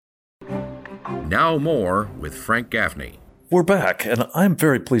Now more with Frank Gaffney. We're back, and I'm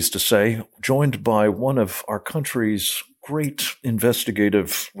very pleased to say, joined by one of our country's great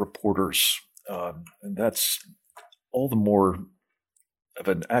investigative reporters. And that's all the more of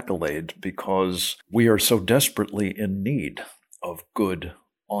an accolade because we are so desperately in need of good,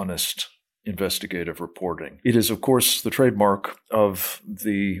 honest investigative reporting. It is, of course, the trademark of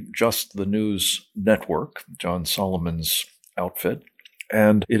the Just the News network, John Solomon's outfit,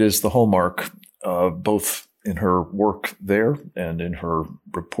 and it is the hallmark both in her work there and in her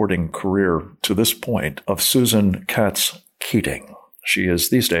reporting career to this point of Susan Katz Keating. She is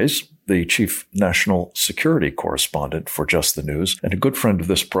these days the chief national security correspondent for Just the News and a good friend of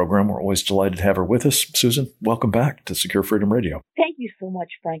this program. We're always delighted to have her with us. Susan, welcome back to Secure Freedom Radio. Thank you so much,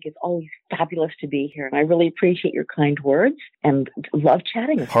 Frank. It's always fabulous to be here, and I really appreciate your kind words and love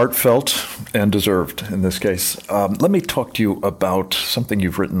chatting with you. Heartfelt and deserved in this case. Let me talk to you about something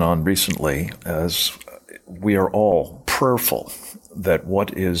you've written on recently, as we are all prayerful that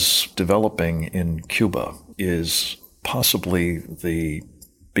what is developing in Cuba is possibly the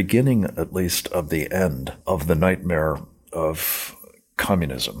beginning, at least, of the end of the nightmare of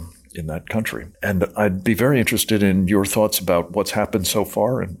communism in that country. And I'd be very interested in your thoughts about what's happened so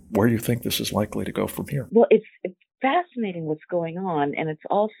far and where you think this is likely to go from here. Well, it's fascinating what's going on, and it's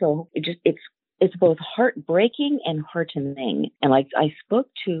also it's both heartbreaking and heartening. And I spoke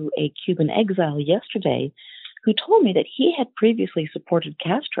to a Cuban exile yesterday who told me that he had previously supported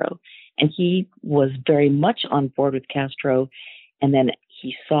Castro, and he was very much on board with Castro, and then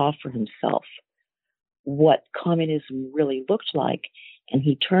he saw for himself what communism really looked like, and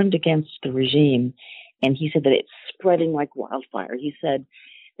he turned against the regime, and he said that it's spreading like wildfire. He said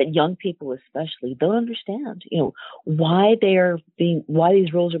that young people especially don't understand, why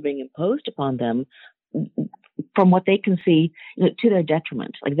these rules are being imposed upon them from what they can see, to their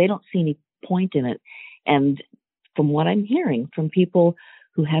detriment. Like, they don't see any point in it. And from what I'm hearing from people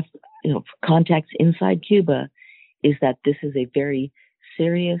who have, contacts inside Cuba, is that this is a very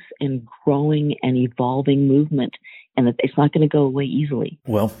serious and growing and evolving movement, and that it's not going to go away easily.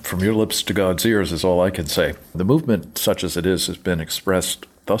 Well, from your lips to God's ears is all I can say. The movement, such as it is, has been expressed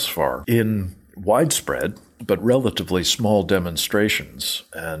thus far in widespread but relatively small demonstrations.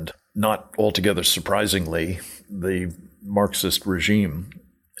 And not altogether surprisingly, the Marxist regime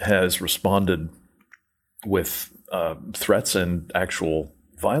has responded with threats and actual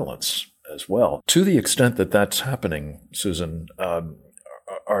violence as well. To the extent that that's happening, Susan,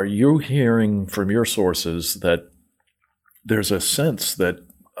 are you hearing from your sources that there's a sense that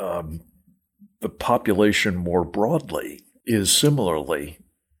the population more broadly is similarly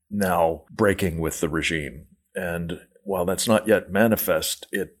now breaking with the regime? And while that's not yet manifest,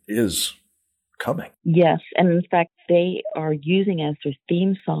 it is coming. Yes, and in fact, they are using as their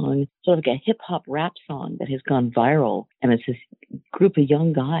theme song sort of like a hip-hop rap song that has gone viral. And it's this group of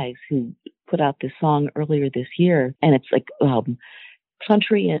young guys who put out this song earlier this year, and it's like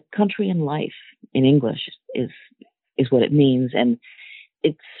country and life in English is what it means, and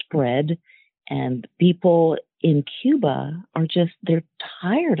it's spread, and people in Cuba are they're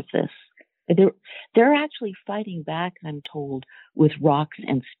tired of this. They're actually fighting back, I'm told, with rocks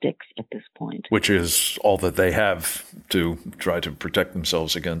and sticks at this point. Which is all that they have to try to protect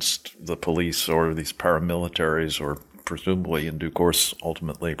themselves against the police or these paramilitaries, or presumably in due course,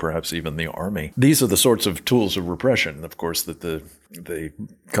 ultimately, perhaps even the army. These are the sorts of tools of repression, of course, that the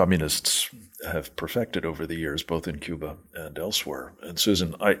communists have perfected over the years, both in Cuba and elsewhere. And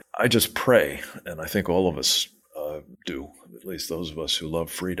Susan, I just pray, and I think all of us do, at least those of us who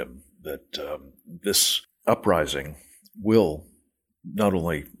love freedom, that this uprising will not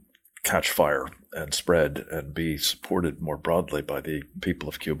only catch fire and spread and be supported more broadly by the people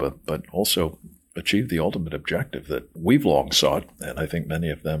of Cuba, but also achieve the ultimate objective that we've long sought, and I think many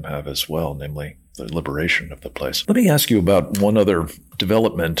of them have as well, namely the liberation of the place. Let me ask you about one other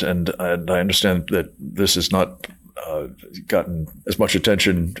development, and I understand that this has not gotten as much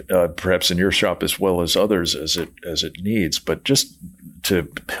attention, perhaps in your shop as well as others, as it needs, but just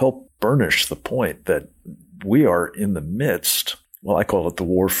to help burnish the point that we are in the midst, well, I call it the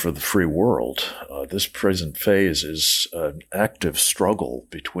war for the free world. This present phase is an active struggle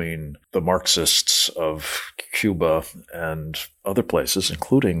between the Marxists of Cuba and other places,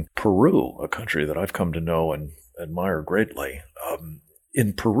 including Peru, a country that I've come to know and admire greatly.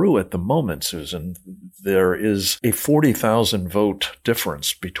 In Peru at the moment, Susan, there is a 40,000 vote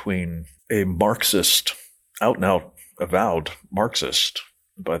difference between a Marxist, out-and-out avowed Marxist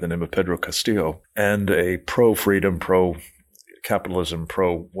by the name of Pedro Castillo, and a pro-freedom, pro-capitalism,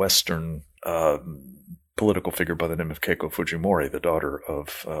 pro-Western political figure by the name of Keiko Fujimori, the daughter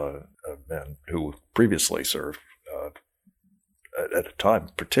of and who previously served at a time,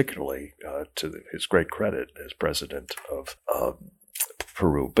 particularly to his great credit as president of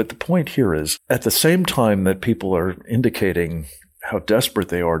Peru. But the point here is, at the same time that people are indicating how desperate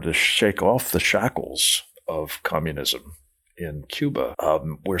they are to shake off the shackles of communism in Cuba,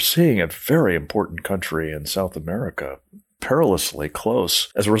 we're seeing a very important country in South America perilously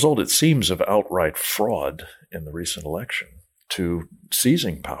close, as a result, it seems, of outright fraud in the recent election, to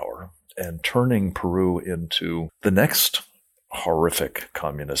seizing power and turning Peru into the next horrific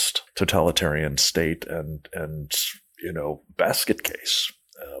communist totalitarian state and basket case,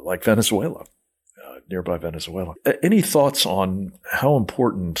 like Venezuela, nearby Venezuela. Any thoughts on how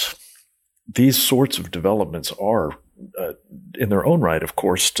important these sorts of developments are, in their own right, of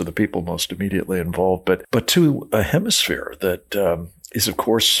course, to the people most immediately involved, but to a hemisphere that is, of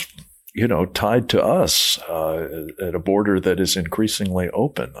course, tied to us at a border that is increasingly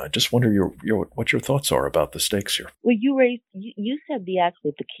open? I just wonder what your thoughts are about the stakes here. Well, you said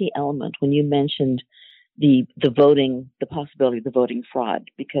the key element when you mentioned the voting, the possibility of the voting fraud,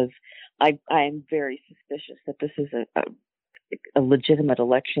 because I am very suspicious that this is a legitimate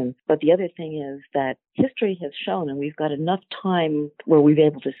election. But the other thing is that history has shown, and we've got enough time where we've been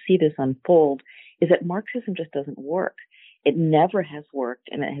able to see this unfold, is that Marxism just doesn't work. It never has worked,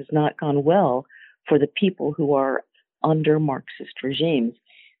 and it has not gone well for the people who are under Marxist regimes.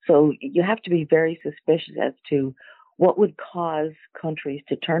 So you have to be very suspicious as to what would cause countries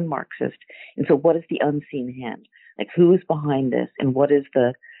to turn Marxist. And so what is the unseen hand? Like, who is behind this, and what is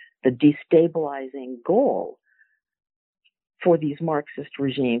the destabilizing goal for these Marxist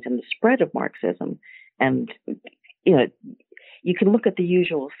regimes and the spread of Marxism? And, you can look at the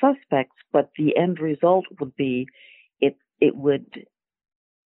usual suspects, but the end result would be it would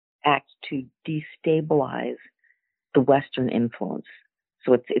act to destabilize the Western influence.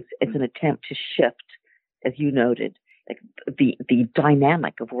 So it's an attempt to shift, as you noted, like the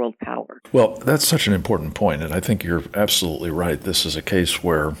dynamic of world power. Well, that's such an important point, and I think you're absolutely right. This is a case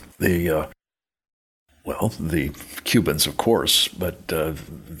where the Cubans, of course, but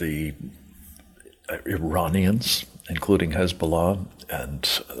the Iranians, including Hezbollah, and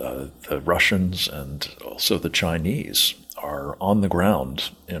the Russians, and also the Chinese, are on the ground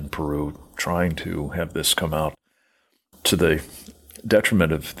in Peru trying to have this come out to the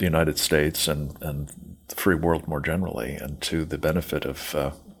detriment of the United States and the free world more generally, and to the benefit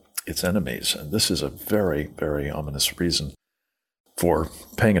of its enemies. And this is a very, very ominous reason for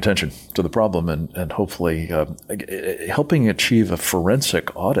paying attention to the problem and hopefully helping achieve a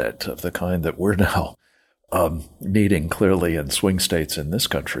forensic audit of the kind that we're now needing clearly in swing states in this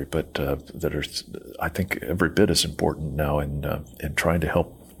country, but that are, I think, every bit as important now in trying to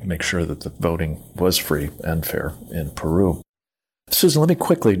help make sure that the voting was free and fair in Peru. Susan, let me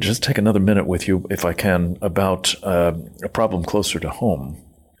quickly just take another minute with you, if I can, about a problem closer to home,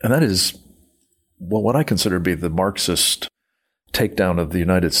 and that is, what I consider to be the Marxist takedown of the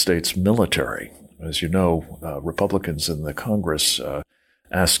United States military. As you know, Republicans in the Congress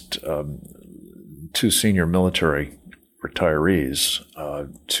asked two senior military retirees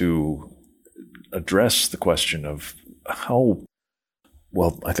to address the question of how,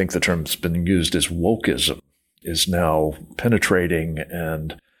 well, I think the term's been used as wokeism is now penetrating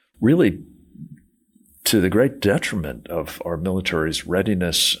and really to the great detriment of our military's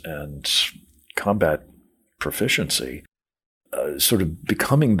readiness and combat proficiency, sort of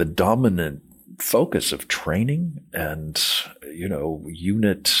becoming the dominant focus of training and,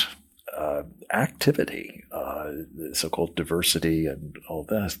 unit activity, the so-called diversity and all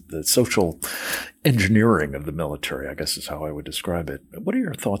that, the social engineering of the military, I guess is how I would describe it. What are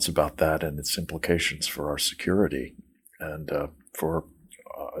your thoughts about that and its implications for our security and for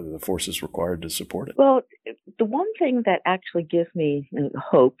the forces required to support it? Well, the one thing that actually gives me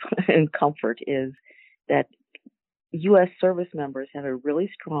hope and comfort is that U.S. service members have a really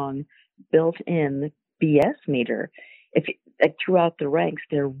strong built-in BS meter. Throughout the ranks,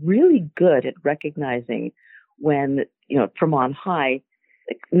 they're really good at recognizing when, from on high,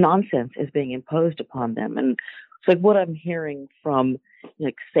 nonsense is being imposed upon them. And so what I'm hearing from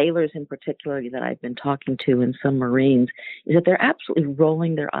sailors in particular that I've been talking to and some Marines is that they're absolutely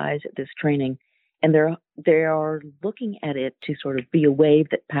rolling their eyes at this training, and they are looking at it to sort of be a wave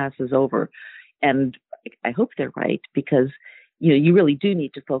that passes over. And I hope they're right, because you really do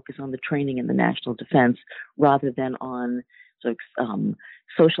need to focus on the training and the national defense rather than on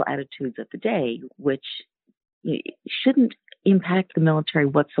social attitudes of the day, which shouldn't impact the military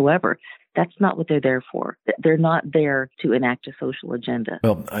whatsoever. That's not what they're there for. They're not there to enact a social agenda.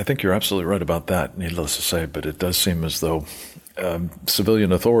 Well, I think you're absolutely right about that, needless to say, but it does seem as though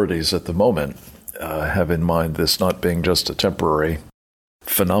civilian authorities at the moment have in mind this not being just a temporary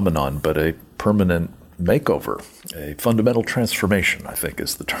phenomenon, but a permanent makeover, a fundamental transformation, I think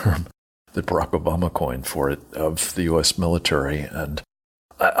is the term that Barack Obama coined for it, of the U.S. military. And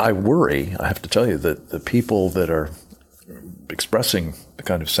I worry, I have to tell you, that the people that are expressing the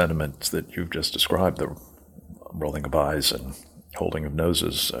kind of sentiments that you've just described, the rolling of eyes and holding of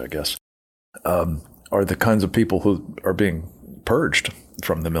noses, I guess, are the kinds of people who are being purged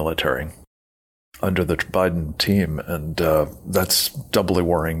from the military under the Biden team. And that's doubly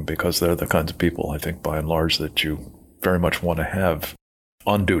worrying because they're the kinds of people, I think, by and large, that you very much want to have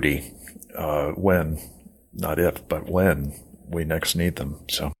on duty when, not if, but when we next need them.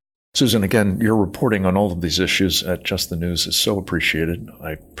 So, Susan, again, your reporting on all of these issues at Just the News is so appreciated.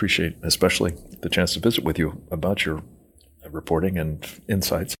 I appreciate especially the chance to visit with you about your reporting and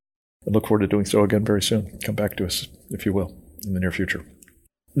insights. I look forward to doing so again very soon. Come back to us, if you will, in the near future.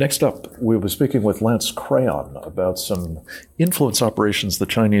 Next up, we'll be speaking with Lance Crayon about some influence operations the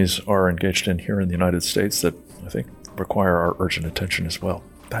Chinese are engaged in here in the United States that I think require our urgent attention as well.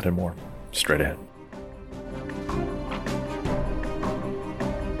 That and more, straight ahead.